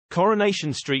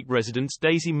Coronation Street residents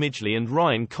Daisy Midgeley and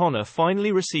Ryan Connor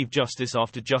finally received justice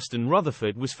after Justin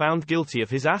Rutherford was found guilty of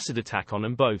his acid attack on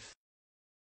them both.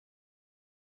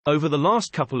 Over the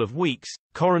last couple of weeks,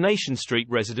 Coronation Street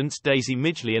residents Daisy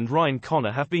Midgeley and Ryan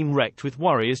Connor have been wrecked with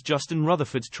worry as Justin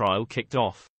Rutherford's trial kicked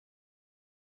off.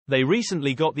 They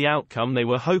recently got the outcome they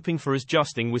were hoping for as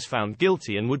Justin was found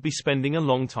guilty and would be spending a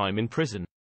long time in prison.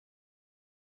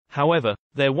 However,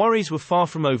 their worries were far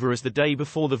from over as the day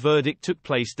before the verdict took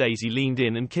place Daisy leaned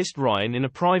in and kissed Ryan in a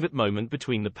private moment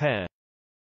between the pair.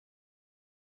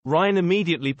 Ryan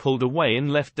immediately pulled away and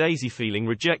left Daisy feeling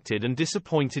rejected and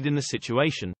disappointed in the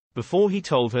situation, before he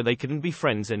told her they couldn't be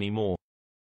friends anymore.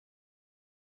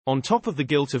 On top of the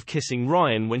guilt of kissing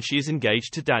Ryan when she is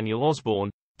engaged to Daniel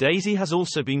Osborne, Daisy has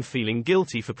also been feeling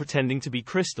guilty for pretending to be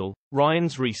Crystal,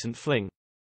 Ryan's recent fling.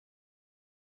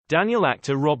 Daniel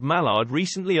actor Rob Mallard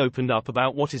recently opened up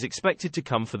about what is expected to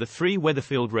come for the three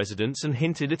Weatherfield residents and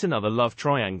hinted at another love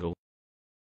triangle.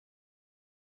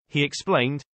 He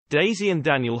explained, "Daisy and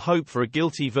Daniel hope for a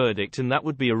guilty verdict and that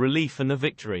would be a relief and a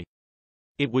victory.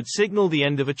 It would signal the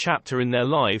end of a chapter in their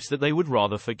lives that they would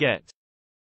rather forget.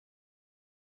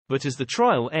 But as the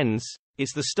trial ends,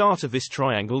 it's the start of this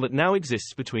triangle that now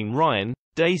exists between Ryan,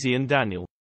 Daisy and Daniel.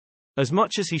 As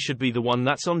much as he should be the one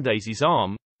that's on Daisy's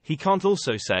arm, he can't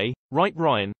also say, 'Right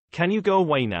Ryan, can you go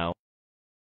away now?'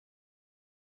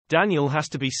 Daniel has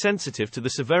to be sensitive to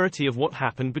the severity of what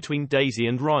happened between Daisy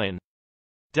and Ryan.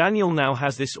 Daniel now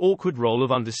has this awkward role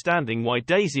of understanding why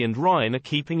Daisy and Ryan are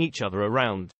keeping each other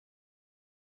around,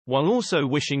 while also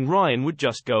wishing Ryan would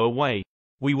just go away.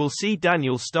 We will see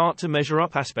Daniel start to measure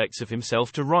up aspects of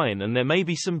himself to Ryan and there may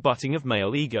be some butting of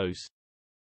male egos.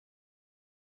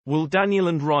 Will Daniel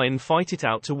and Ryan fight it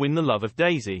out to win the love of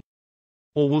Daisy?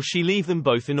 Or will she leave them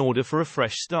both in order for a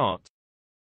fresh start?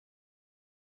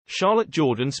 Charlotte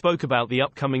Jordan spoke about the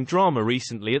upcoming drama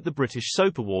recently at the British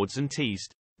Soap Awards and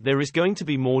teased, "There is going to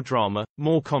be more drama,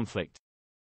 more conflict.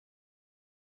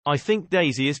 I think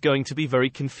Daisy is going to be very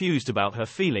confused about her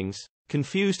feelings,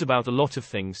 confused about a lot of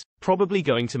things, probably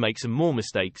going to make some more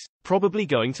mistakes, probably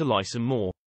going to lie some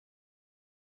more.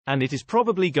 And it is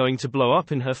probably going to blow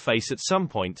up in her face at some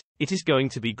point. It is going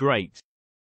to be great."